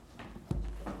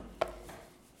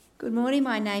Good morning,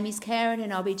 my name is Karen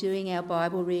and I'll be doing our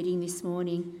Bible reading this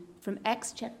morning from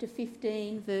Acts chapter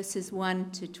 15 verses 1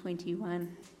 to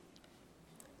 21.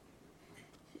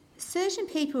 Certain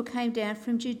people came down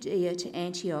from Judea to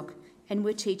Antioch and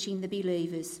were teaching the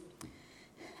believers.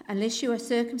 Unless you are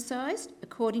circumcised,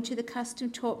 according to the custom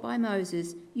taught by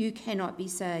Moses, you cannot be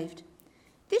saved.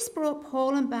 This brought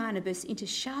Paul and Barnabas into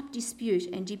sharp dispute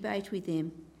and debate with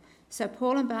them. So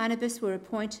Paul and Barnabas were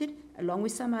appointed, along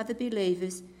with some other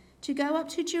believers, to go up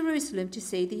to Jerusalem to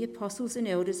see the apostles and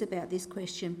elders about this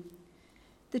question.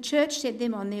 The church sent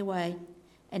them on their way,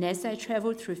 and as they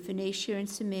travelled through Phoenicia and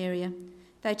Samaria,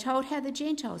 they told how the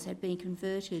Gentiles had been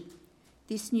converted.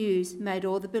 This news made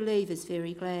all the believers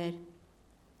very glad.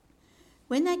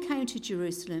 When they came to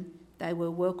Jerusalem, they were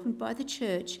welcomed by the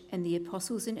church and the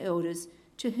apostles and elders,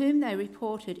 to whom they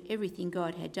reported everything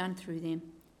God had done through them.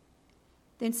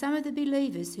 Then some of the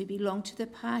believers who belonged to the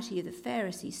party of the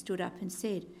Pharisees stood up and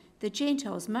said, "The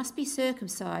Gentiles must be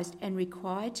circumcised and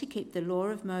required to keep the law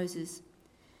of Moses."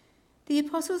 The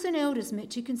apostles and elders met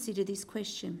to consider this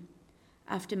question.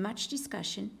 After much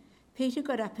discussion, Peter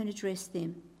got up and addressed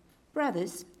them.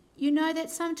 "Brothers, you know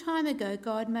that some time ago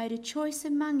God made a choice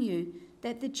among you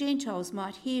that the Gentiles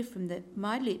might hear from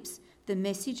my lips the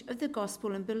message of the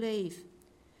gospel and believe.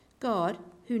 God,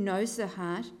 who knows the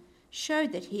heart,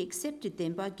 showed that he accepted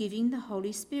them by giving the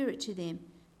Holy Spirit to them,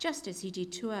 just as he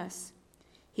did to us.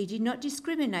 He did not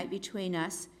discriminate between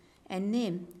us and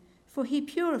them, for he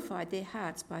purified their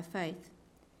hearts by faith.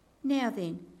 Now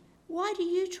then, why do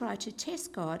you try to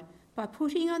test God by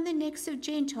putting on the necks of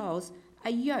Gentiles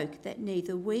a yoke that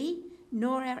neither we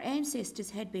nor our ancestors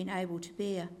had been able to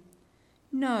bear?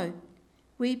 No,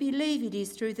 we believe it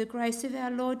is through the grace of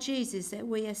our Lord Jesus that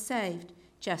we are saved,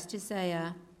 just as they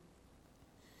are."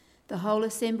 The whole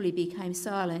assembly became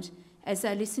silent as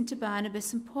they listened to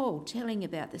Barnabas and Paul telling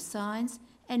about the signs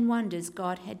and wonders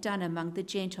God had done among the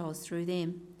Gentiles through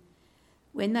them.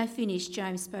 When they finished,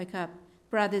 James spoke up.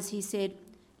 "Brothers," he said,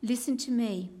 "listen to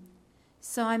me.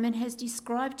 Simon has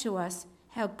described to us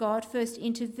how God first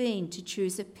intervened to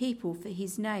choose a people for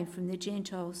his name from the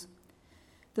Gentiles.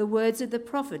 The words of the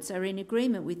prophets are in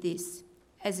agreement with this,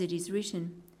 as it is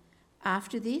written,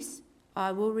 'After this,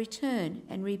 I will return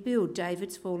and rebuild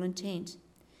David's fallen tent.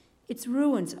 Its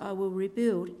ruins I will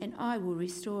rebuild and I will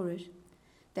restore it,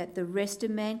 that the rest of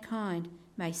mankind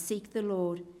may seek the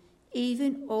Lord,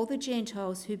 even all the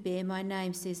Gentiles who bear my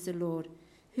name, says the Lord,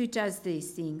 who does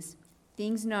these things,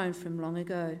 things known from long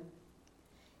ago.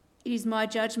 It is my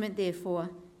judgment, therefore,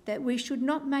 that we should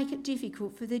not make it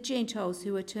difficult for the Gentiles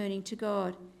who are turning to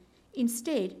God.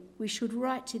 Instead, we should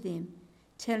write to them,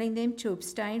 telling them to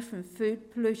abstain from food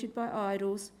polluted by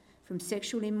idols, from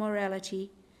sexual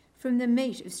immorality, from the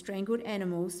meat of strangled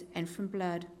animals, and from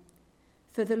blood.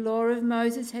 For the law of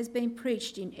Moses has been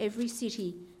preached in every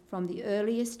city from the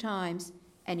earliest times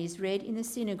and is read in the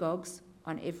synagogues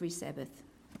on every Sabbath."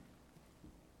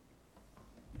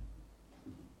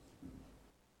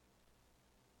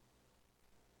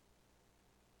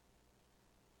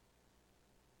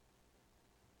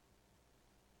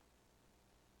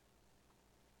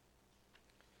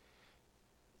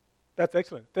 That's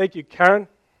excellent. Thank you, Karen.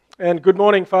 And good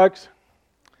morning, folks.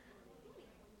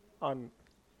 I'm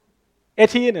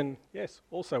Etienne, and yes,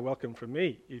 also welcome from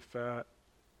me. If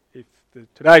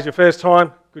today's your first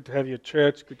time, good to have you at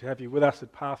church, good to have you with us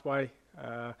at Pathway.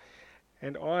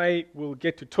 And I will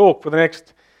get to talk for the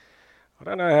next, I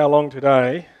don't know how long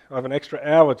today. I have an extra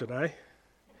hour today.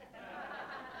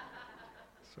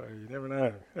 So you never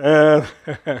know.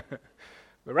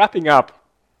 We're wrapping up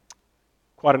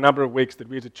quite a number of weeks that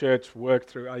we as a church work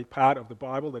through a part of the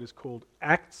Bible that is called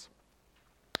Acts.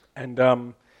 And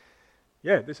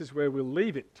this is where we'll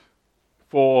leave it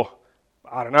for,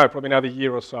 I don't know, probably another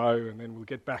year or so, and then we'll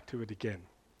get back to it again.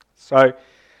 So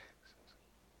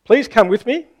please come with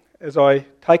me as I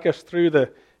take us through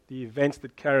the events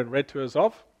that Karen read to us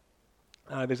of.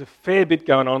 There's a fair bit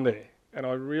going on there, and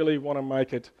I really want to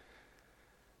make it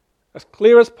as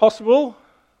clear as possible,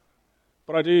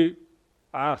 but I do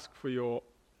ask for your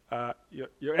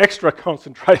extra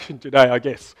concentration today, I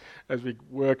guess, as we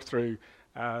work through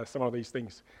some of these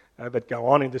things that go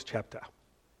on in this chapter.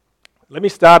 Let me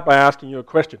start by asking you a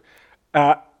question.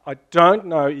 I don't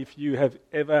know if you have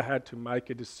ever had to make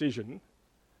a decision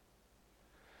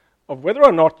of whether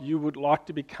or not you would like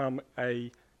to become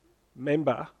a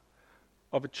member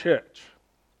of a church.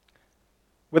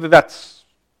 Whether that's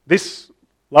this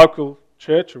local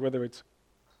church or whether it's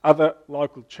other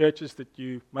local churches that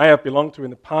you may have belonged to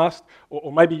in the past,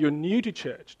 or maybe you're new to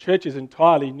church. Church is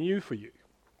entirely new for you.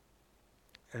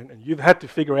 And you've had to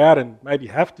figure out, and maybe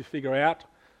have to figure out,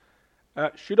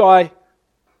 should I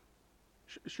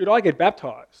Should I get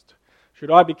baptized?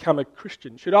 Should I become a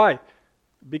Christian? Should I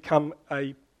become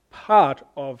a part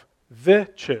of the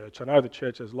church? I know the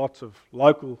church has lots of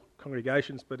local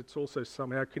congregations, but it's also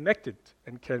somehow connected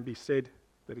and can be said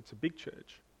that it's a big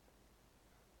church.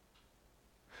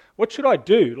 What should I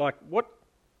do? Like, what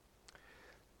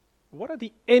are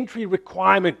the entry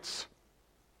requirements?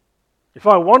 If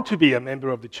I want to be a member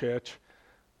of the church,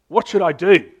 what should I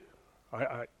do?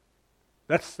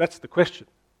 That's the question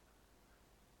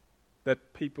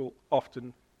that people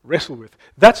often wrestle with.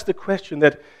 That's the question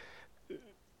that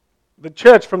the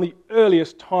church from the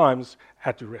earliest times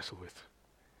had to wrestle with.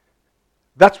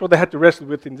 That's what they had to wrestle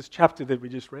with in this chapter that we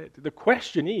just read. The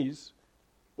question is,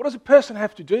 what does a person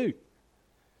have to do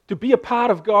to be a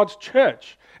part of God's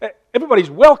church?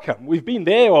 Everybody's welcome. We've been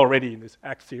there already in this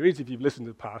Acts series, if you've listened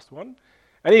to the past one.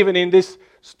 And even in this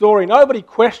story, nobody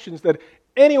questions that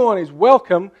anyone is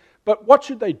welcome, but what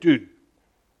should they do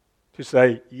to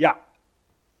say, yeah,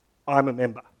 I'm a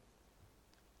member?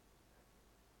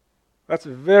 That's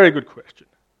a very good question.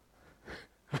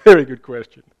 Very good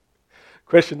question.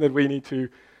 Question that we need to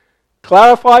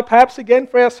clarify perhaps again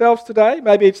for ourselves today.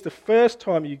 Maybe it's the first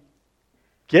time you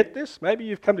get this. Maybe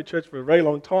you've come to church for a very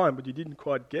long time, but you didn't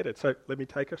quite get it. So let me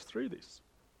take us through this.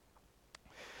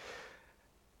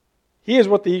 Here's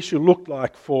what the issue looked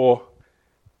like for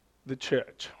the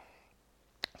church.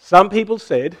 Some people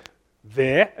said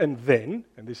there and then,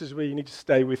 and this is where you need to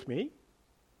stay with me,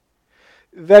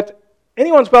 that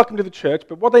anyone's welcome to the church,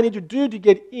 but what they need to do to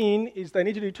get in is they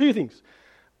need to do two things.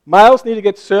 Males need to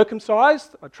get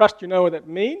circumcised. I trust you know what that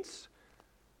means.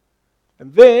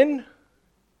 And then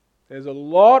there's a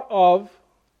lot of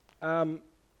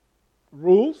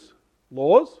rules,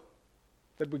 laws,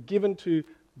 that were given to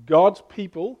God's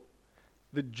people,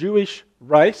 the Jewish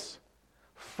race,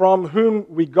 from whom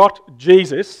we got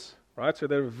Jesus, right? So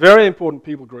they're a very important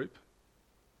people group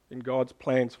in God's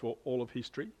plans for all of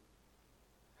history.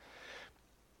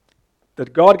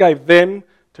 That God gave them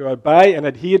to obey and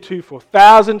adhere to for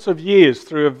thousands of years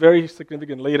through a very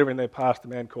significant leader in their past, a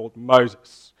man called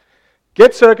Moses.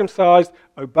 Get circumcised,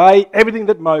 obey everything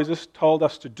that Moses told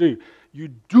us to do. You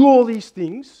do all these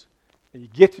things and you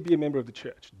get to be a member of the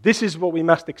church. This is what we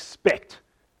must expect,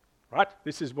 right?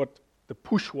 This is what the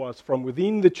push was from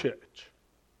within the church.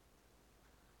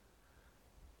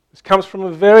 This comes from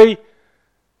a very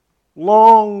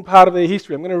long part of their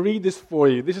history. I'm going to read this for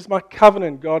you. This is my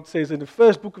covenant, God says in the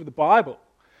first book of the Bible.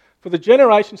 For the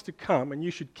generations to come, and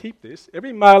you should keep this,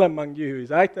 every male among you who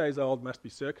is 8 days old must be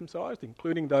circumcised,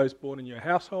 including those born in your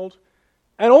household,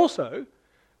 and also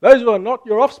those who are not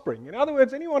your offspring. In other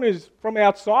words, anyone who's from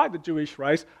outside the Jewish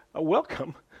race are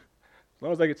welcome, as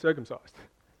long as they get circumcised.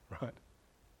 Right?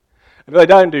 And if they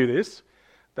don't do this,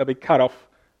 they'll be cut off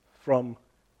from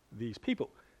these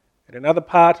people. And another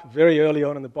part, very early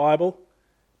on in the Bible,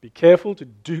 be careful to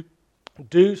do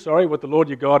what the Lord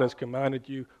your God has commanded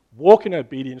you. Walk in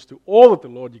obedience to all that the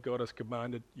Lord your God has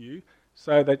commanded you,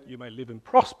 so that you may live and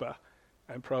prosper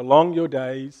and prolong your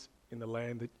days in the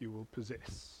land that you will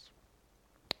possess.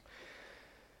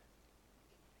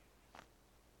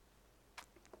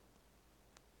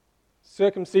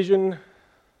 Circumcision,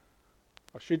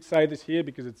 I should say this here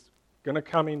because it's going to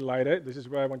come in later. This is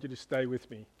where I want you to stay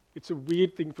with me. It's a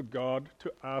weird thing for God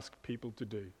to ask people to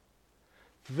do.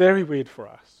 Very weird for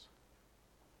us.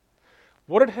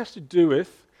 What it has to do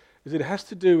with is it has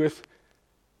to do with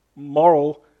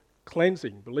moral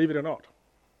cleansing, believe it or not.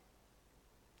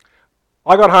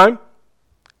 I got home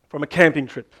from a camping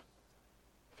trip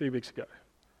a few weeks ago.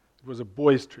 It was a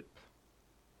boys' trip.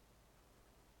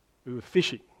 We were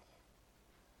fishing.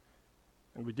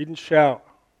 And we didn't shower.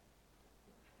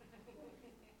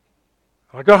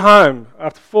 I got home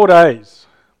after 4 days,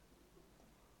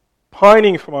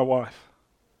 pining for my wife.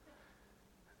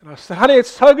 And I said, honey,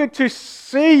 it's so good to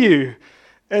see you.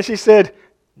 And she said,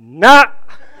 nah,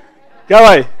 go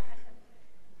away.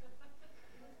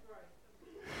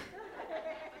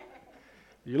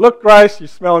 You look gross, you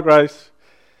smell gross.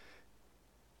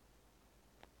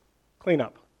 Clean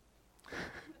up.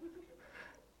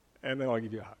 And then I'll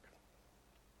give you a hug.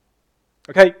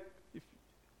 Okay,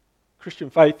 Christian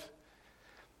faith,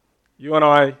 you and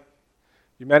I,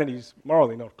 humanity's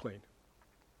morally not clean.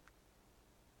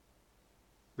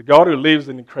 The God who lives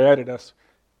and created us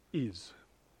is.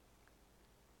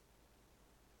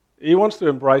 He wants to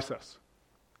embrace us.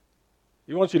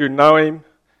 He wants you to know Him.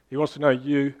 He wants to know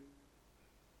you.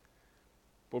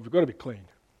 But we've got to be clean.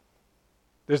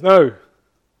 There's no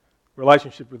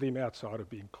relationship with Him outside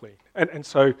of being clean. And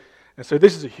so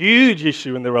this is a huge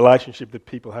issue in the relationship that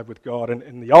people have with God. And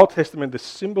in the Old Testament, the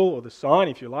symbol or the sign,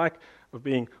 if you like, of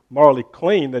being morally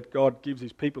clean that God gives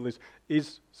his people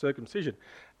is circumcision.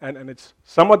 And it's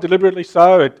somewhat deliberately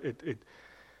so.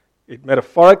 It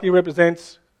metaphorically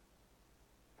represents,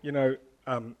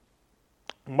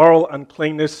 moral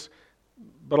uncleanness,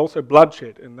 but also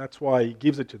bloodshed, and that's why he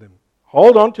gives it to them.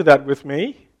 Hold on to that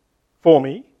for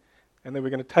me, and then we're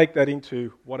going to take that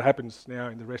into what happens now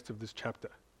in the rest of this chapter.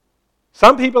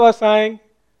 Some people are saying,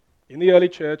 in the early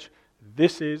church,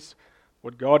 this is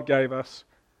what God gave us,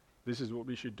 this is what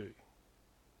we should do.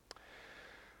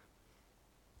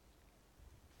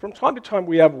 From time to time,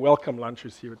 we have welcome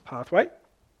lunches here at Pathway.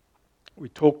 We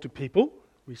talk to people,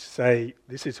 we say,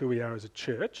 this is who we are as a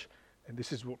church, and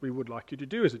this is what we would like you to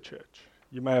do as a church.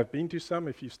 You may have been to some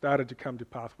if you've started to come to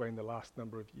Pathway in the last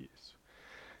number of years.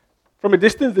 From a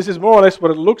distance, this is more or less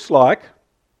what it looks like.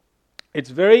 It's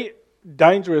very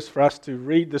dangerous for us to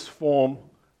read this form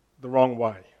the wrong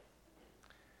way.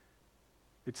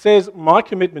 It says, my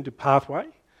commitment to Pathway,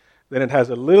 then it has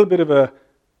a little bit of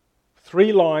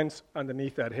 3 lines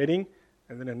underneath that heading,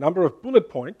 and then a number of bullet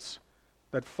points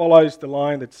that follows the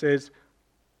line that says,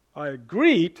 I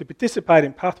agree to participate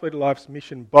in Pathway to Life's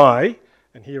mission by,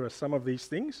 and here are some of these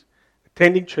things,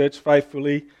 attending church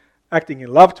faithfully, acting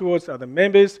in love towards other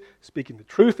members, speaking the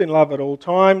truth in love at all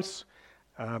times,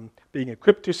 being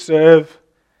equipped to serve,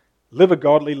 live a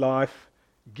godly life,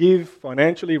 give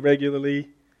financially regularly,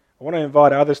 I want to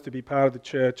invite others to be part of the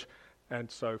church, and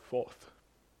so forth.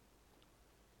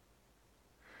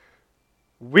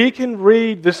 We can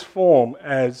read this form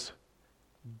as,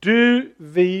 do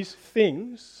these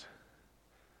things,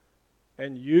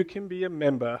 and you can be a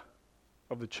member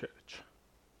of the church.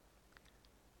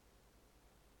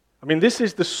 I mean, this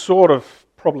is the sort of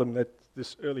problem that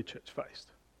this early church faced.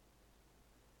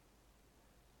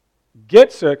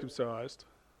 Get circumcised,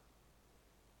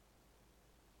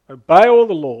 obey all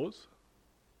the laws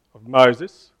of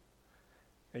Moses,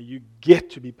 and you get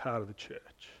to be part of the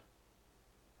church.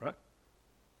 Right?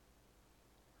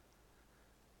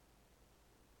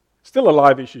 Still a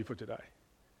live issue for today.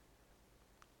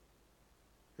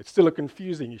 It's still a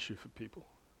confusing issue for people.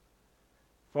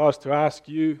 If I was to ask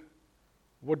you,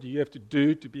 what do you have to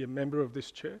do to be a member of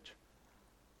this church?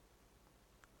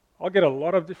 I'll get a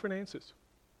lot of different answers.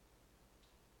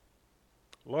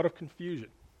 A lot of confusion.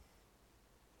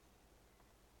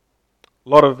 A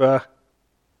lot of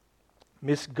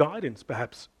misguidance,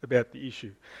 perhaps, about the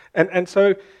issue. And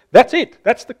so that's it.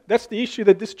 That's the issue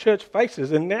that this church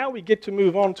faces. And now we get to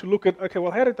move on to look at, okay,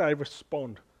 well, how did they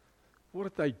respond? What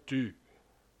did they do?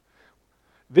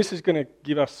 This is going to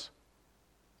give us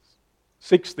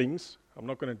 6 things. I'm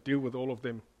not going to deal with all of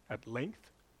them at length.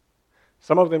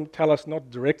 Some of them tell us not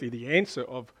directly the answer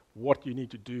of what you need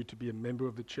to do to be a member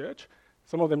of the church.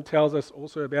 Some of them tells us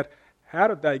also about how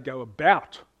did they go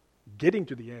about getting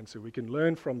to the answer. We can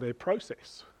learn from their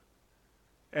process.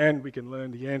 And we can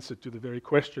learn the answer to the very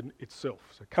question itself.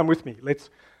 So come with me. Let's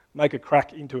make a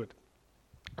crack into it.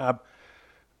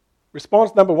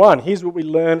 Response number 1. Here's what we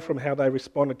learn from how they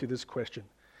responded to this question.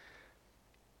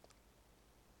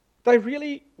 They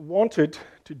really wanted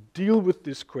to deal with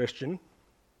this question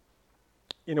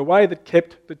in a way that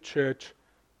kept the church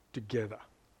together.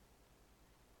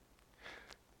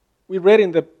 We read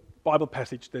in the Bible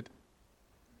passage that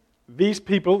these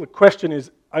people, the question is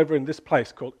over in this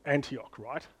place called Antioch,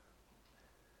 right?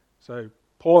 So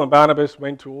Paul and Barnabas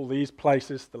went to all these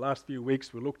places the last few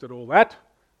weeks. We looked at all that.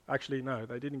 Actually, no,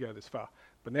 they didn't go this far.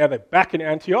 But now they're back in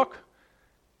Antioch,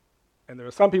 and there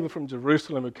are some people from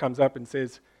Jerusalem who comes up and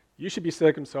says, you should be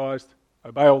circumcised,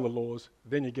 obey all the laws,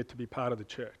 then you get to be part of the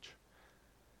church.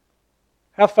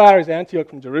 How far is Antioch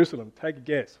from Jerusalem? Take a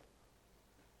guess.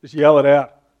 Just yell it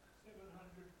out. 700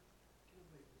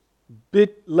 kilometers.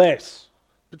 Bit less,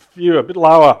 bit fewer, bit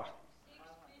lower.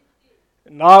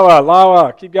 650.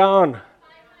 Lower. Keep going. 500.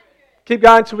 Keep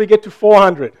going till we get to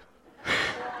 400.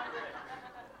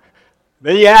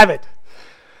 There you have it.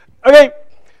 Okay.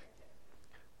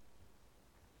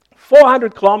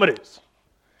 400 kilometers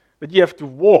that you have to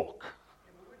walk.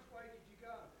 Yeah, but which way did you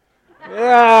go?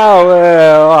 Yeah,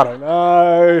 well, I don't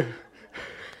know.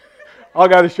 I'll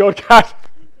go the shortcut.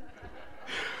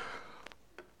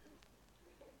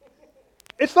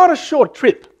 It's not a short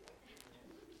trip.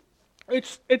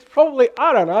 It's probably,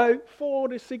 4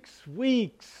 to 6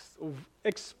 weeks of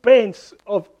expense,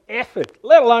 of effort,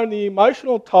 let alone the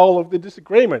emotional toll of the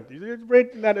disagreement. You read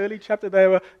in that early chapter they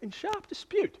were in sharp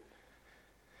dispute.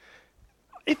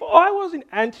 If I was in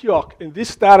Antioch and this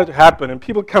started to happen and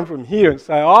people come from here and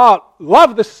say,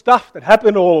 love the stuff that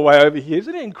happened all the way over here.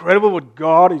 Isn't it incredible what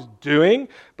God is doing?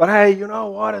 But hey, you know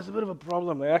what? There's a bit of a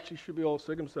problem. They actually should be all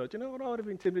circumcised. You know what I would have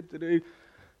been tempted to do?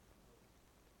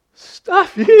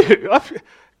 stuff you.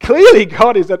 Clearly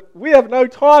God is that we have no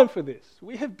time for this.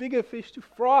 We have bigger fish to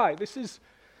fry. This is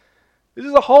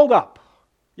a hold-up.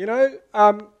 We've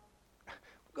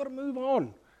got to move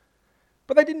on.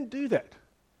 But they didn't do that.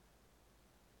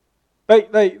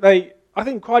 They I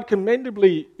think quite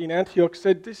commendably in Antioch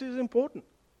said, this is important.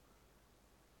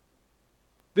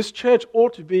 This church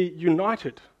ought to be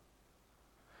united.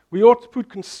 We ought to put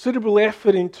considerable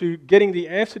effort into getting the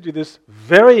answer to this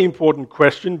very important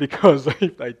question, because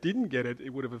if they didn't get it, it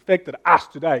would have affected us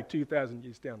today, 2,000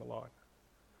 years down the line.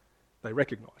 They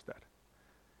recognised that.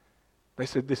 They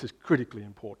said this is critically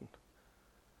important.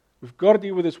 We've got to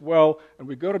deal with this well, and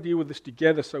we've got to deal with this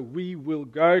together, so we will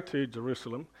go to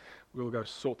Jerusalem. We'll go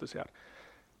sort this out.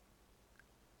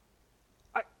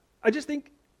 I just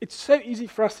think it's so easy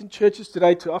for us in churches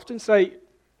today to often say,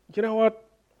 you know what,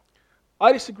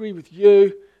 I disagree with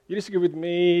you, you disagree with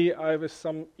me over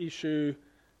some issue.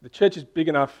 The church is big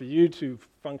enough for you to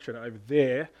function over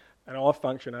there, and I'll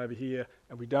function over here,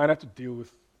 and we don't have to deal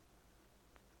with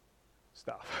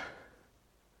stuff.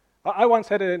 I once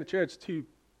had it in a church, 2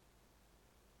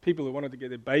 people who wanted to get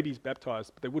their babies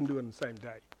baptized, but they wouldn't do it on the same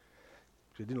day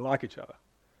because they didn't like each other.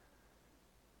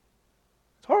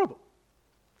 It's horrible.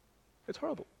 It's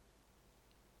horrible.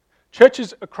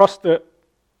 Churches across the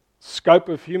scope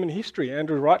of human history,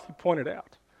 Andrew rightly pointed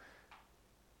out,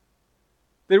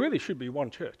 there really should be one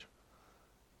church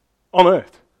on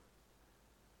earth.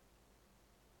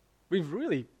 We've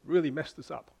really, really messed this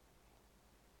up.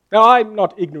 Now, I'm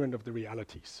not ignorant of the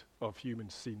realities of human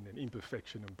sin and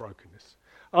imperfection and brokenness.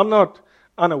 I'm not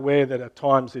unaware that at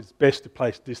times it's best to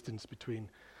place distance between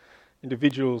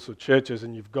individuals or churches,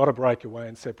 and you've got to break away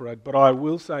and separate. But I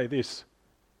will say this,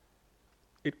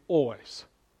 it always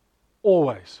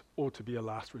ought to be a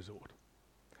last resort.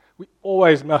 We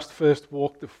always must first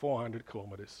walk the 400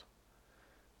 kilometres.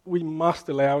 We must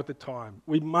allow it the time.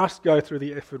 We must go through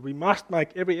the effort. We must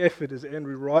make every effort, as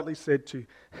Andrew rightly said, to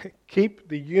keep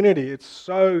the unity. It's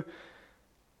so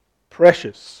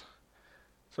precious,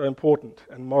 so important,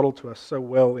 and modelled to us so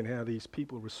well in how these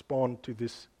people respond to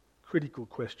this critical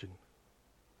question.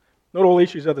 Not all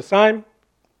issues are the same,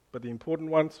 but the important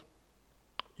ones,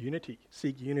 unity.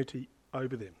 Seek unity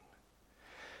over them.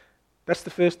 That's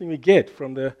the first thing we get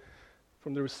from the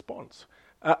response.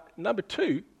 Number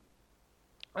 2,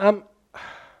 I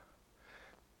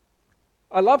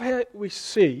love how we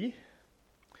see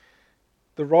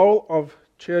the role of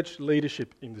church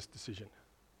leadership in this decision.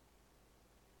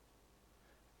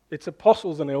 It's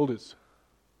apostles and elders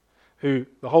who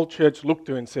the whole church looked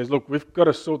to and says, look, we've got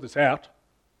to sort this out.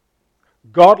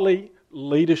 Godly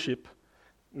leadership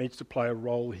needs to play a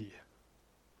role here.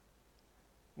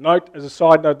 Note, as a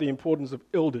side note, the importance of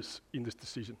elders in this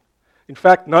decision. In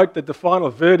fact, note that the final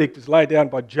verdict is laid down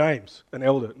by James, an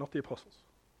elder, not the apostles.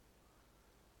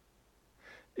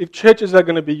 If churches are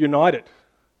going to be united,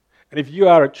 and if you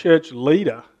are a church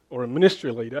leader or a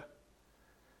ministry leader,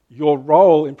 your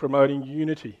role in promoting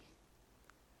unity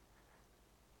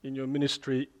in your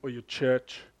ministry or your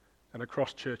church and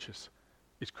across churches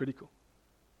is critical.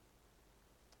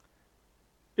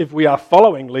 If we are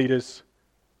following leaders,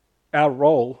 our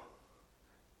role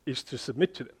is to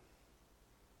submit to them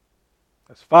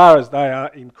as far as they are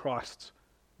in Christ's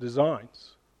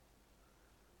designs.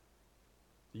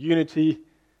 Unity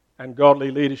and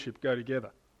godly leadership go together.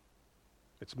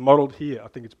 It's modelled here. I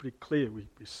think it's pretty clear. We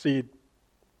see it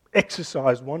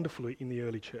exercised wonderfully in the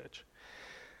early church.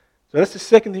 So that's the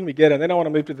second thing we get, and then I want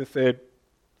to move to the third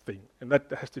thing, and that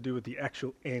has to do with the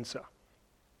actual answer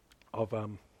of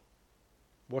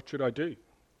what should I do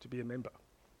to be a member?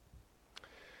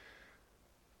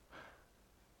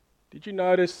 Did you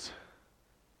notice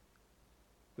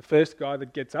the first guy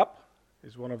that gets up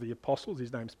is one of the apostles?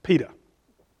 His name's Peter.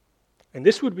 And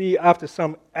this would be after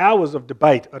some hours of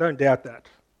debate. I don't doubt that.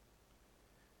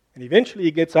 And eventually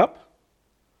he gets up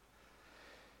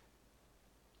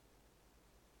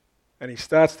and he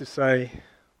starts to say,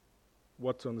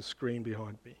 what's on the screen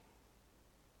behind me?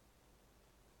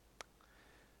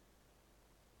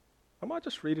 I might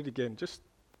just read it again, just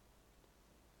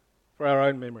for our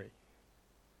own memory.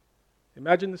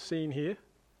 Imagine the scene here,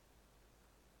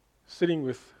 sitting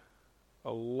with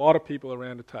a lot of people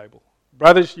around a table.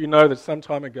 Brothers, you know that some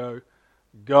time ago,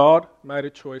 God made a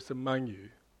choice among you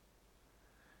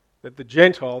that the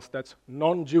Gentiles, that's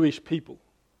non-Jewish people,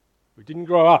 who didn't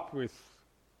grow up with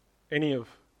any of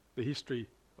the history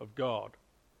of God,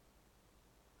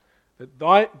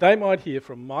 that they might hear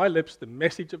from my lips the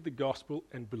message of the gospel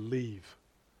and believe.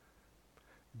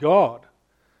 God,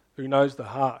 who knows the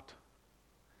heart,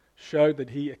 showed that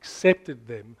he accepted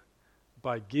them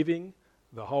by giving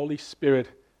the Holy Spirit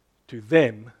to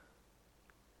them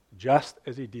just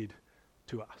as he did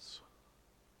to us.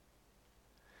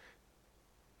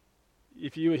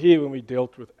 If you were here when we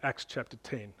dealt with Acts chapter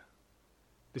 10,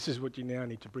 this is what you now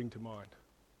need to bring to mind.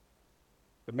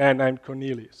 The man named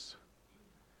Cornelius,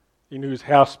 in whose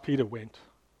house Peter went,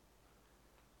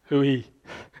 who it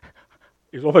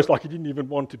was almost like he didn't even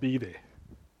want to be there.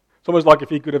 It's almost like if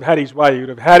he could have had his way, he would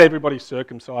have had everybody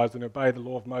circumcised and obey the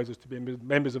law of Moses to be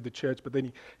members of the church. But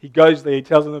then he goes there, he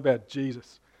tells them about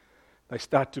Jesus. They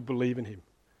start to believe in him.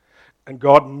 And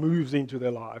God moves into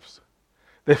their lives.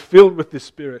 They're filled with the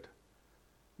Spirit.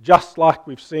 Just like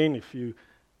we've seen, if you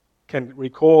can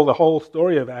recall the whole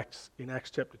story of Acts, in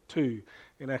Acts chapter 2,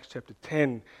 in Acts chapter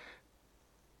 10.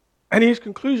 And his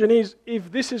conclusion is,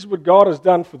 if this is what God has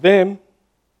done for them,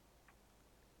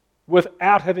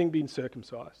 without having been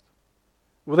circumcised,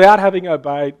 without having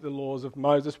obeyed the laws of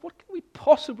Moses, what can we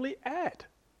possibly add?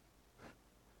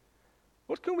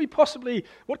 What can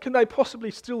they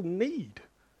possibly still need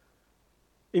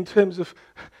in terms of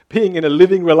being in a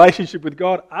living relationship with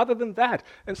God other than that?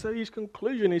 And so his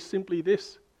conclusion is simply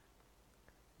this: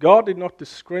 God did not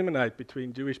discriminate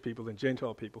between Jewish people and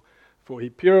Gentile people, for he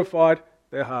purified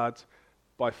their hearts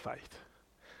by faith.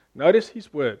 Notice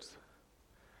his words: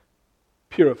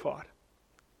 purified.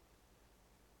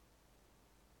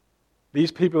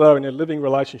 These people are in a living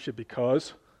relationship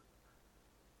because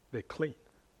they're clean.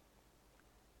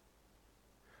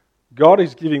 God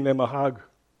is giving them a hug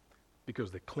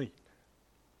because they're clean.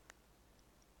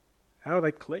 How are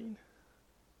they clean?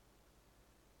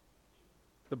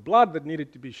 The blood that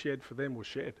needed to be shed for them was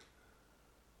shed.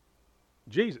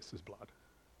 Jesus' blood.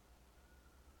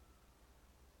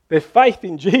 Their faith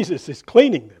in Jesus is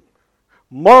cleaning them,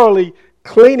 morally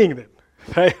cleaning them.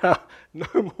 They are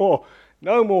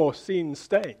no more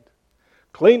sin-stained,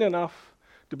 clean enough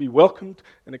to be welcomed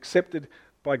and accepted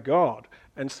by God.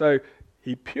 And so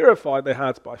he purified their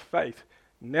hearts by faith.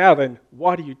 Now then,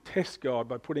 why do you test God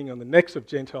by putting on the necks of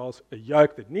Gentiles a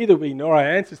yoke that neither we nor our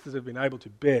ancestors have been able to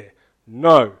bear?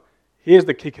 No. Here's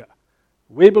the kicker.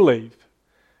 We believe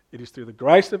it is through the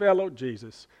grace of our Lord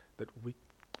Jesus that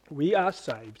we are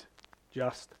saved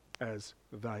just as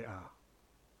they are.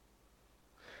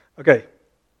 Okay.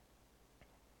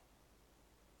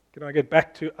 Can I get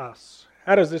back to us?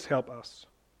 How does this help us?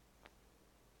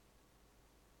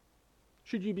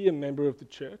 Should you be a member of the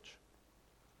church?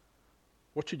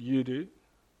 What should you do?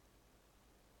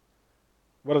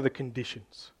 What are the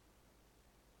conditions?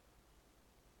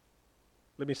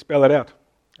 Let me spell it out.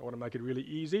 I want to make it really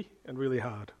easy and really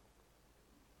hard.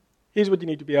 Here's what you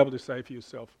need to be able to say for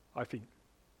yourself, I think.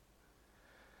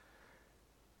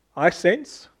 I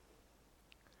sense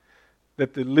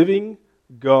that the living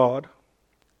God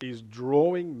is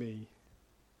drawing me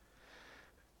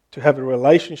to have a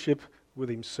relationship with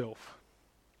himself.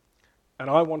 And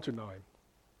I want to know him.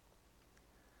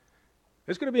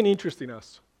 There's going to be an interest in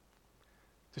us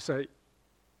to say,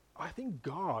 I think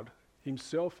God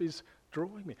himself is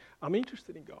drawing me. I'm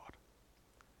interested in God.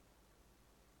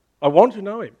 I want to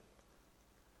know him.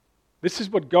 This is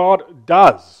what God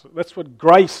does. That's what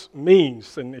grace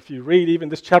means. And if you read even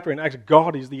this chapter in Acts,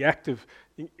 God is the active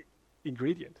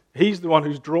ingredient. He's the one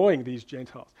who's drawing these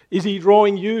Gentiles. Is he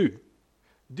drawing you?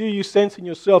 Do you sense in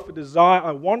yourself a desire?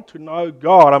 I want to know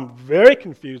God. I'm very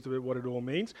confused about what it all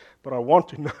means, but I want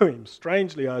to know him.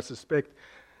 Strangely, I suspect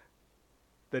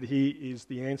that he is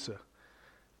the answer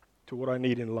to what I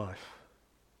need in life.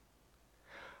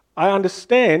 I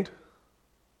understand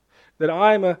that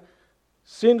I am a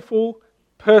sinful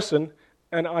person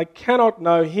and I cannot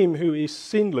know him who is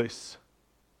sinless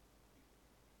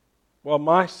while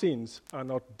my sins are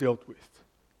not dealt with.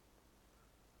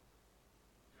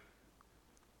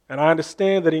 And I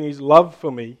understand that in his love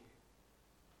for me,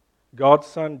 God's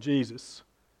Son Jesus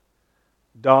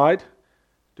died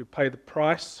to pay the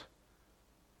price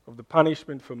of the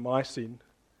punishment for my sin,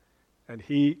 and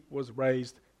he was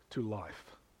raised to life.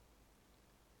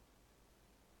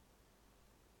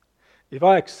 If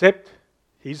I accept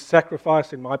his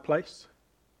sacrifice in my place,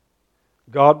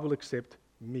 God will accept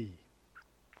me.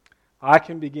 I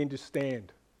can begin to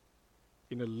stand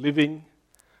in a living,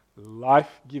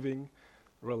 life-giving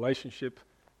relationship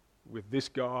with this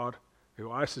God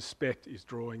who I suspect is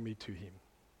drawing me to him.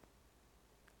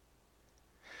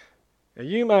 Now,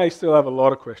 you may still have a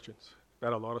lot of questions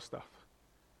about a lot of stuff.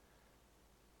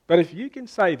 But if you can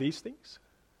say these things,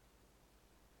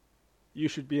 you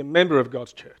should be a member of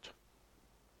God's church.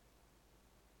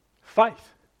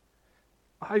 Faith.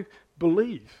 I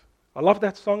believe. I love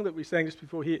that song that we sang just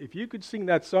before here. If you could sing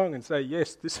that song and say,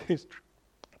 yes, this is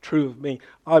true of me,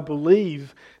 I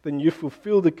believe, then you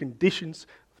fulfill the conditions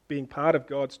of being part of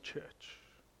God's church.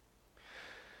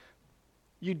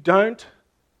 You don't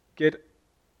get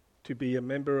to be a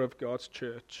member of God's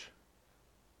church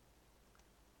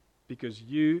because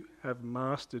you have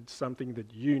mastered something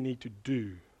that you need to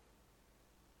do.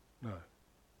 No.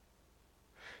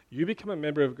 You become a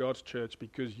member of God's church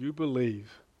because you believe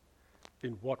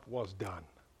in what was done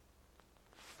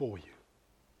for you.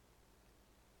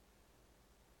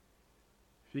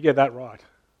 If you get that right,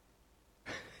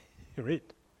 you're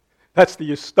it. That's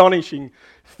the astonishing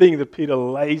thing that Peter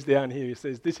lays down here. He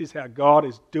says, this is how God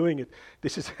is doing it.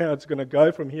 This is how it's going to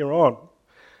go from here on.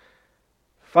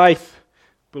 Faith,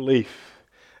 belief.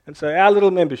 And so our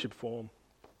little membership form,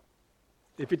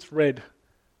 if it's read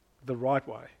the right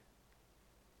way,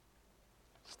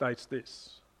 states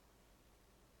this: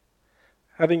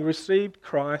 having received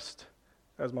Christ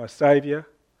as my Saviour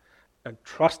and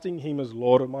trusting Him as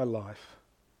Lord of my life,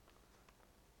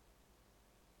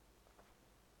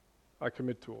 I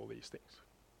commit to all these things.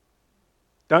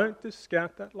 Don't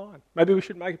discount that line. Maybe we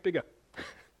should make it bigger.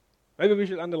 Maybe we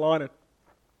should underline it.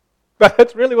 But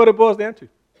that's really what it boils down to. If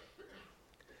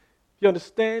you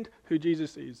understand who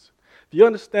Jesus is, if you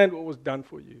understand what was done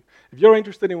for you, if you're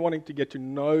interested in wanting to get to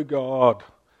know God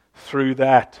through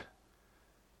that,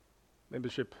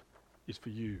 membership is for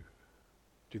you.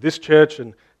 To this church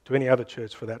and to any other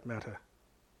church for that matter.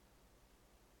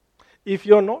 If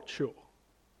you're not sure,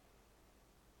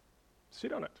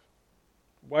 sit on it.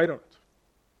 Wait on it.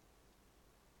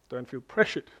 Don't feel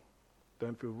pressured.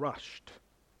 Don't feel rushed.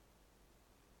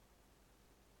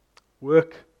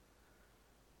 Work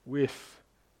with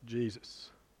Jesus.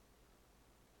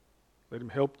 Let Him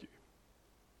help you.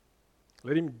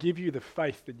 Let Him give you the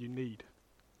faith that you need.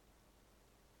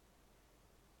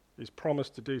 He's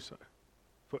promised to do so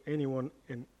for anyone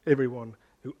and everyone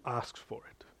who asks for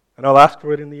it. And I'll ask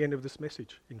for it in the end of this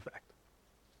message, in fact.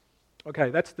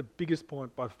 Okay, that's the biggest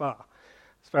point by far,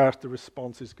 as far as the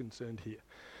response is concerned here.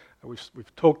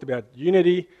 We've talked about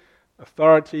unity,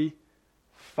 authority,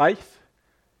 faith.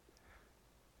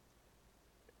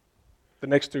 The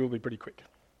next two will be pretty quick.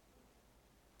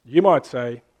 You might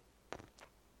say,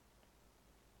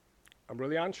 I'm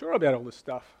really unsure about all this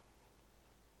stuff.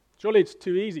 Surely it's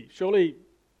too easy. Surely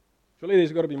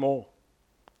there's got to be more.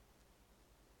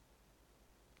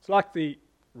 It's like the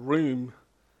room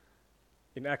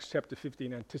in Acts chapter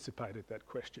 15 anticipated that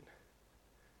question.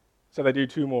 So they do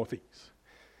two more things.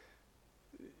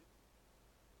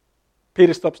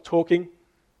 Peter stops talking.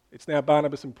 It's now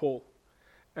Barnabas and Paul.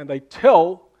 And they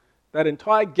tell that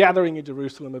entire gathering in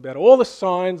Jerusalem about all the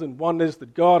signs and wonders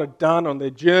that God had done on their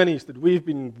journeys that we've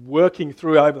been working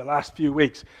through over the last few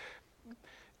weeks.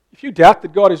 If you doubt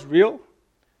that God is real,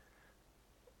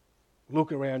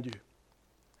 look around you.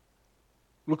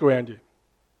 Look around you.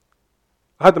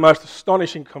 I had the most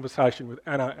astonishing conversation with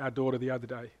Anna, our daughter, the other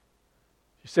day.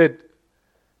 She said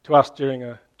to us during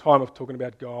a time of talking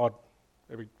about God,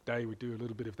 every day we do a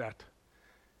little bit of that.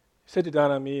 She said to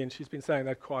Dana and me, and she's been saying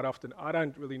that quite often, I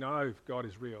don't really know if God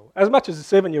is real. As much as a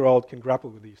 7-year-old can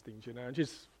grapple with these things, and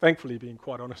she's thankfully being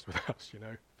quite honest with us,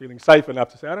 feeling safe enough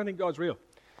to say, I don't think God's real.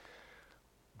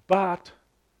 But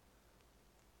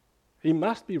He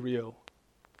must be real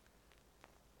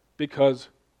because,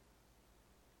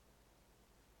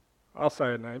 I'll say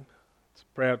her name, it's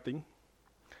a proud thing,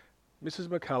 Mrs.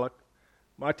 McCulloch,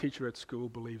 my teacher at school,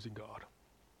 believes in God.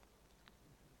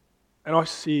 And I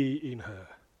see in her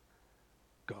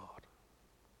God.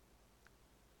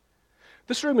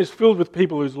 This room is filled with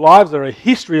people whose lives are a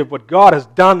history of what God has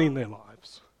done in their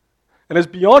lives. And it's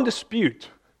beyond dispute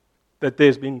that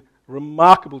there's been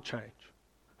remarkable change,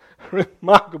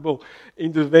 remarkable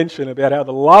intervention about how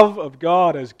the love of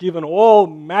God has given all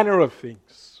manner of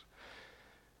things.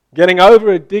 Getting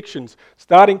over addictions,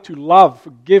 starting to love,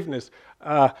 forgiveness,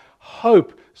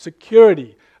 hope,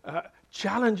 security,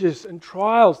 challenges and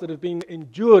trials that have been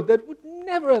endured that would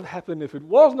never have happened if it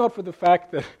was not for the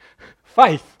fact that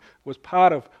faith was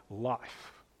part of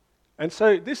life. And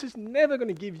so this is never going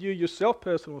to give you yourself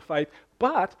personal faith,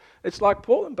 but it's like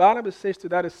Paul and Barnabas says to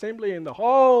that assembly in the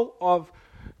whole of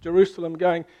Jerusalem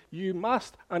going, you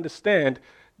must understand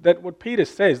that what Peter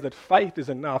says, that faith is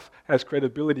enough, has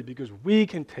credibility because we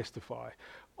can testify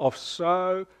of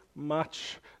so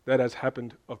much that has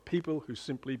happened of people who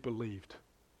simply believed.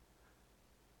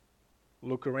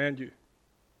 Look around you.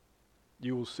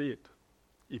 You will see it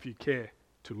if you care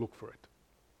to look for it.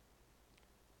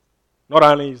 Not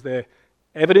only is there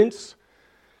evidence,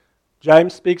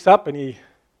 James speaks up and he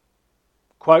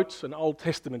quotes an Old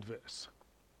Testament verse.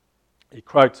 He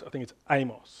quotes, I think it's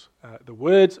Amos. The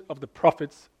words of the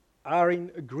prophets are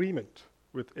in agreement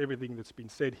with everything that's been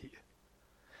said here.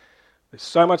 There's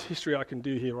so much history I can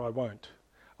do here, I won't.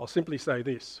 I'll simply say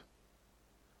this.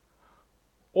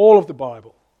 All of the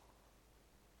Bible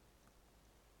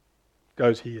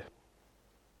goes here.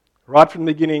 Right from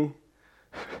the beginning,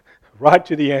 right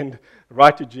to the end,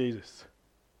 right to Jesus.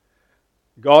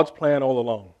 God's plan all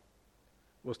along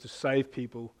was to save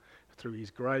people through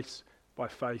his grace by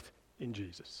faith in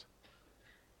Jesus.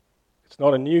 It's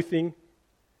not a new thing.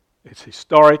 It's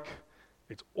historic.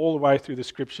 It's all the way through the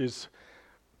scriptures.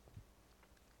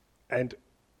 And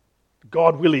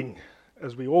God willing,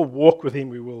 as we all walk with him,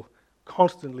 we will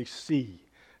constantly see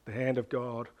the hand of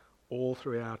God all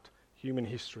throughout human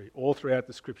history, all throughout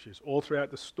the scriptures, all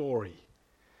throughout the story,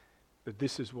 that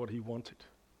this is what he wanted.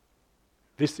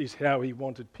 This is how he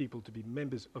wanted people to be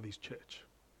members of his church.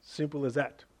 Simple as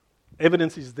that.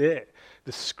 Evidence is there.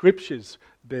 The scriptures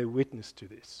bear witness to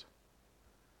this.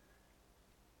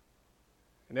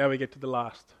 And now we get to the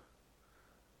last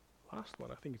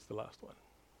one. I think it's the last one.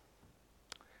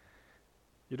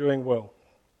 You're doing well.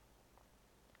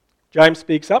 James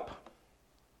speaks up.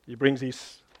 He brings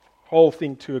his whole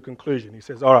thing to a conclusion. He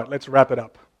says, all right, let's wrap it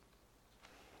up.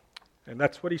 And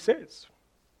that's what he says.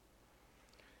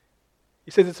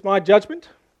 He says, it's my judgment.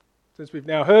 Since we've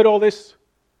now heard all this,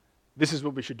 this is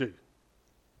what we should do.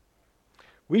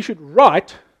 We should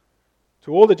write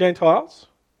to all the Gentiles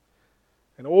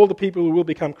and all the people who will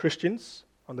become Christians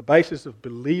on the basis of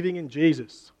believing in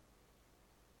Jesus.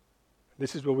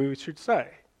 This is what we should say.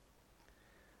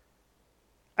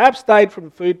 Abstain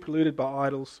from food polluted by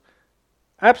idols.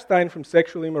 Abstain from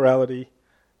sexual immorality.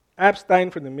 Abstain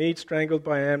from the meat strangled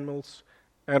by animals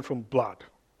and from blood.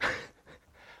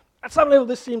 At some level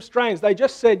this seems strange. They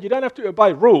just said you don't have to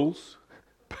obey rules,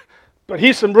 but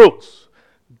here's some rules.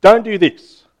 Don't do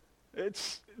this.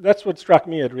 That's what struck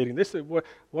me at reading this.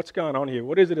 What's going on here?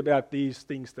 What is it about these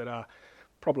things that are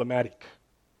problematic?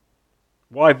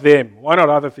 Why them? Why not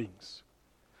other things?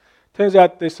 Turns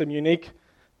out there's some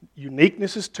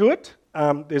uniquenesses to it.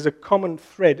 There's a common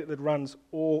thread that runs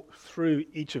all through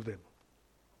each of them.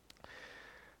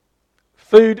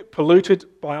 Food polluted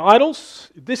by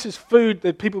idols. This is food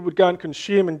that people would go and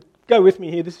consume. And go with me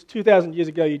here. This is 2,000 years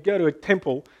ago. You'd go to a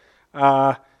temple.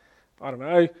 I don't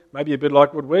know, maybe a bit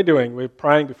like what we're doing. We're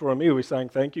praying before a meal. We're saying,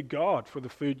 thank you, God, for the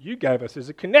food you gave us. There's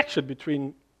a connection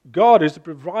between God as the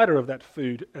provider of that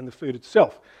food and the food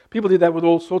itself. People did that with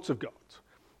all sorts of gods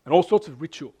and all sorts of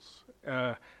rituals.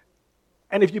 And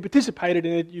if you participated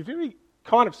in it, you very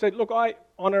kind of said, look, I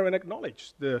honour and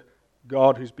acknowledge the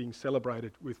God who's being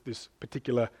celebrated with this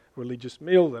particular religious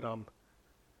meal that I'm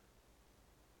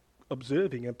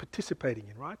observing and participating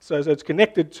in, right? So it's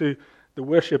connected to the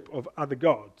worship of other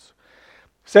gods.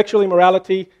 Sexual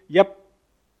immorality, yep,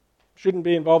 shouldn't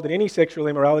be involved in any sexual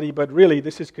immorality, but really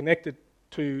this is connected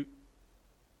to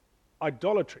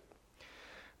idolatry.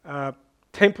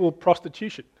 Temple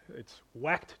prostitution, it's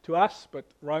whacked to us, but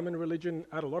Roman religion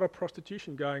had a lot of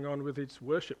prostitution going on with its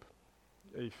worship.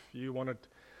 If you wanted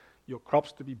your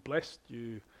crops to be blessed,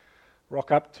 you rock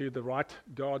up to the right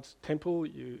God's temple,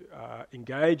 you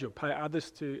engage or pay others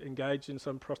to engage in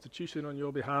some prostitution on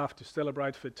your behalf to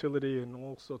celebrate fertility and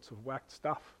all sorts of whacked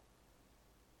stuff.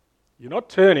 You're not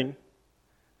turning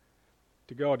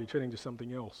to God, you're turning to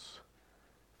something else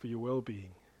for your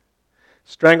well-being.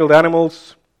 Strangled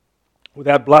animals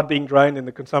without blood being drained and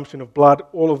the consumption of blood,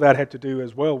 all of that had to do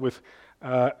as well with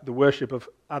the worship of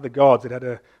other gods. It had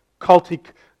a cultic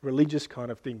religious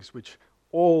kind of things which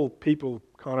all people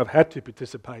kind of had to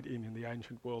participate in the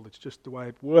ancient world. It's just the way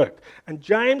it worked. And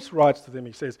James writes to them,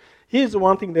 he says, here's the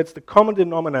one thing that's the common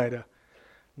denominator.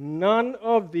 None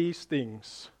of these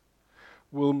things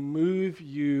will move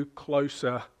you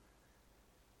closer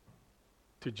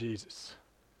to Jesus.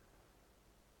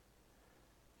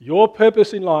 Your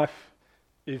purpose in life,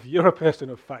 if you're a person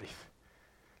of faith,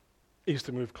 is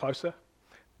to move closer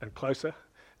and closer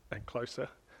and closer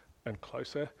and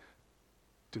closer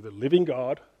to the living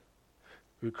God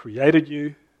who created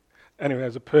you and who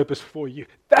has a purpose for you.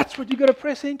 That's what you've got to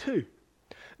press into.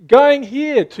 Going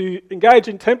here to engage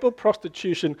in temple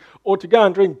prostitution or to go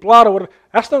and drink blood or whatever,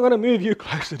 that's not going to move you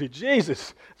closer to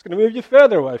Jesus. It's going to move you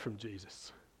further away from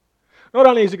Jesus. Not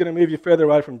only is it going to move you further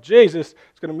away from Jesus,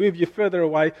 it's going to move you further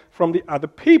away from the other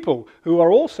people who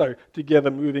are also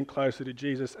together moving closer to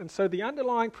Jesus. And so the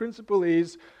underlying principle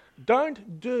is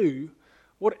don't do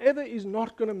whatever is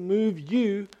not going to move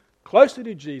you closer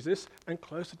to Jesus and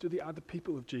closer to the other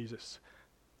people of Jesus.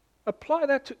 Apply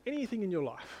that to anything in your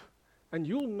life, and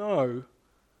you'll know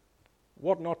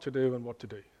what not to do and what to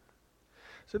do.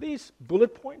 So these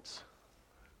bullet points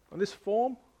on this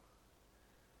form,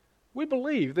 we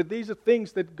believe that these are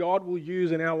things that God will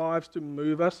use in our lives to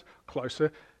move us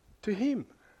closer to Him,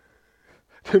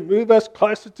 to move us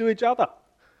closer to each other.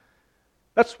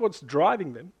 That's what's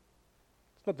driving them.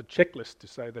 It's not the checklist to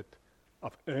say that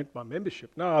I've earned my membership.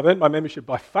 No, I've earned my membership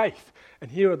by faith. And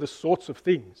here are the sorts of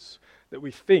things that we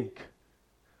think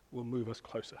will move us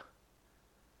closer.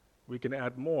 We can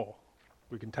add more.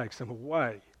 We can take some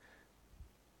away.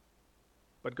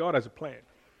 But God has a plan.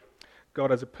 God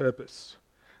has a purpose.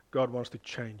 God wants to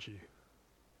change you.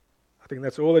 I think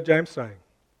that's all that James is saying.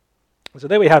 So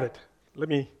there we have it. Let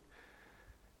me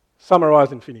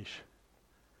summarize and finish.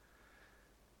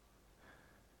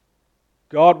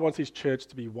 God wants his church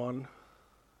to be one.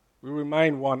 We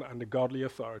remain one under godly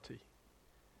authority.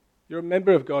 You're a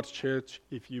member of God's church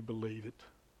if you believe it.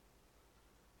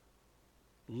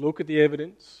 Look at the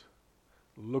evidence,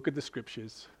 look at the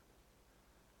scriptures,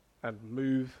 and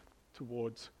move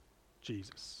towards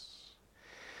Jesus.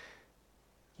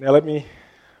 Now let me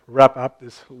wrap up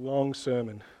this long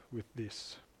sermon with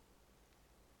this.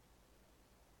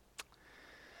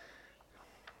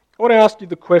 I want to ask you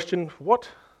the question, what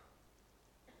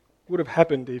would have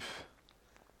happened if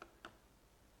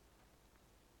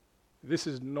this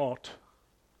is not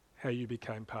how you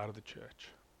became part of the church?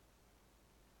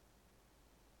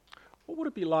 What would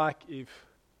it be like if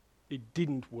it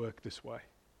didn't work this way?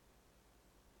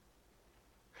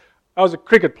 I was a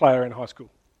cricket player in high school.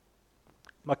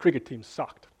 My cricket team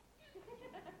sucked.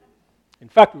 In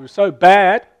fact, we were so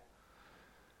bad,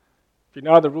 if you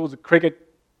know the rules of cricket,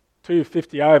 2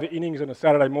 50-over innings on a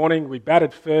Saturday morning, we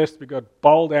batted first, we got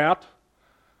bowled out.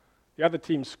 The other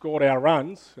team scored our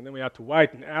runs, and then we had to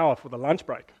wait an hour for the lunch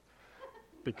break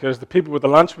because the people with the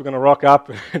lunch were going to rock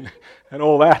up and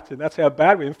all that, and that's how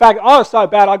bad we were. In fact, I was so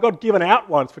bad I got given out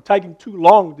once for taking too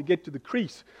long to get to the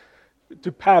crease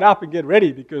to pad up and get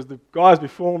ready because the guys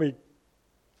before me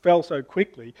fell so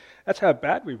quickly. That's how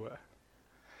bad we were.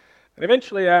 And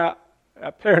eventually our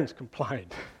parents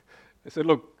complained. They said,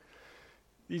 look,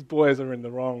 these boys are in the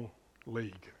wrong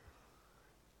league.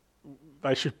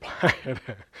 They should play at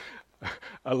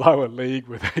a lower league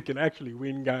where they can actually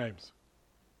win games.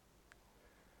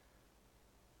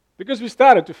 Because we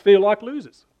started to feel like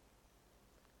losers.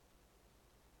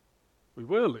 We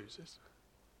were losers.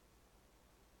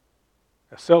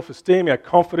 Our self-esteem, our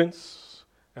confidence,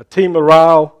 our team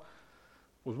morale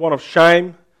was one of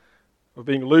shame, of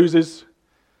being losers,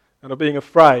 and of being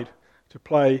afraid to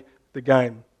play the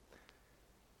game.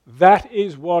 That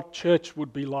is what church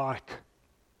would be like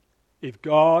if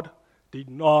God did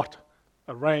not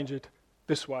arrange it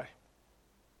this way.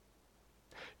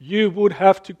 You would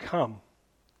have to come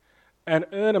and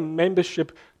earn a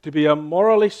membership to be a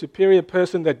morally superior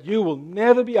person that you will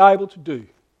never be able to do.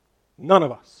 None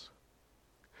of us.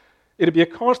 It'd be a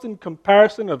constant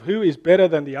comparison of who is better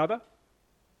than the other.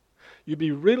 You'd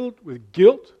be riddled with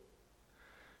guilt,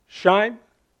 shame,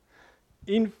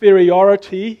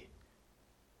 inferiority,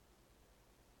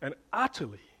 and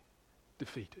utterly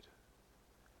defeated.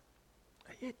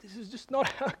 And yet, this is just not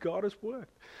how God has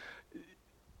worked.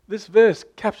 This verse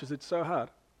captures it so hard.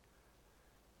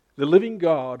 The living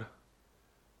God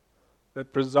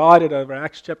that presided over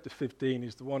Acts chapter 15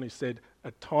 is the one who said,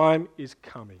 a time is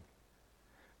coming,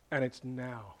 and it's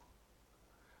now,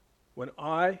 when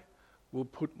I will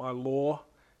put my law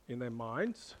in their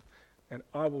minds, and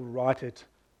I will write it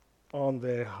on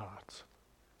their hearts.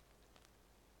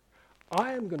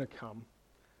 I am going to come.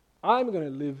 I'm going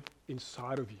to live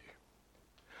inside of you.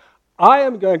 I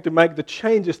am going to make the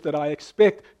changes that I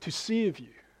expect to see of you.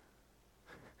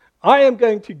 I am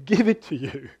going to give it to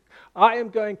you. I am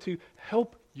going to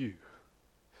help you.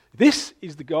 This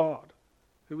is the God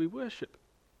who we worship.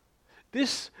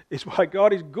 This is why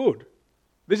God is good.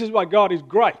 This is why God is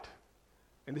great.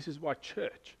 And this is why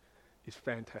church is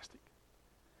fantastic.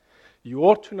 You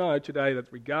ought to know today that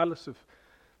regardless of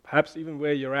perhaps even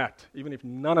where you're at, even if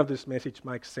none of this message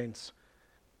makes sense,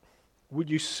 would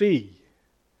you see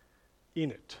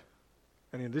in it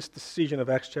and in this decision of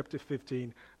Acts chapter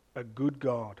 15 a good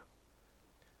God?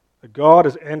 A God,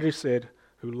 as Andrew said,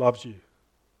 who loves you.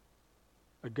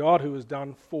 A God who has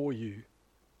done for you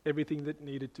everything that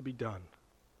needed to be done.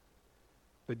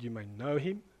 That you may know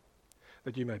him,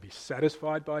 that you may be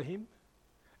satisfied by him,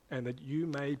 and that you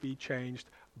may be changed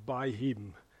by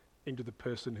him into the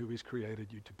person who he's created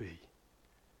you to be.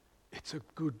 It's a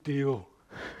good deal.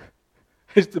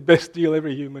 It's the best deal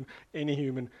any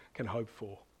human can hope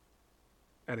for.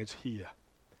 And it's here.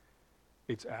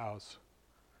 It's ours.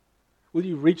 Will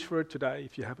you reach for it today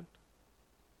if you haven't?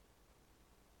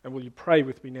 And will you pray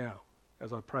with me now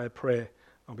as I pray a prayer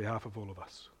on behalf of all of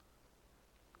us?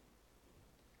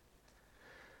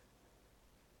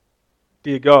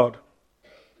 Dear God,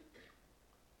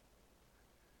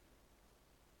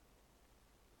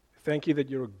 thank you that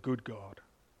you're a good God.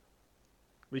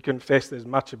 We confess there's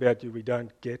much about you we don't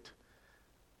get.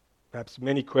 perhaps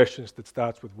many questions that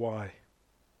starts with why.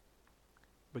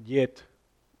 But yet,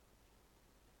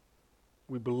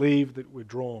 we believe that we're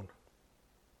drawn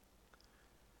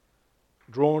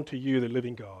to you, the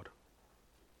living God.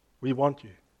 We want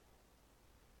you.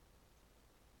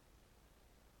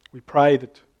 We pray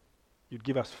that you'd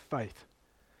give us faith,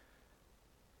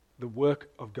 the work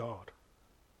of God,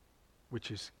 which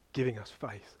is giving us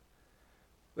faith.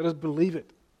 Let us believe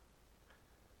it.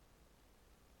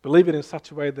 Believe it in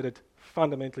such a way that it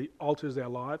fundamentally alters our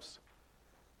lives,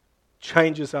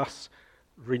 changes us,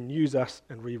 renews us,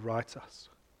 and rewrites us.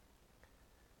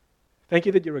 Thank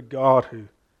you that you're a God who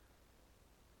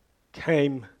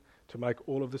came to make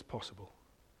all of this possible,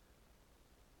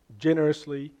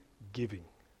 generously giving,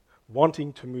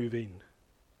 wanting to move in,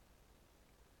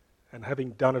 and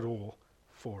having done it all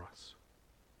for us.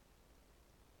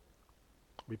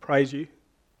 We praise you.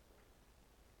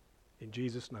 In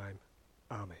Jesus' name,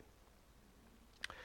 amen.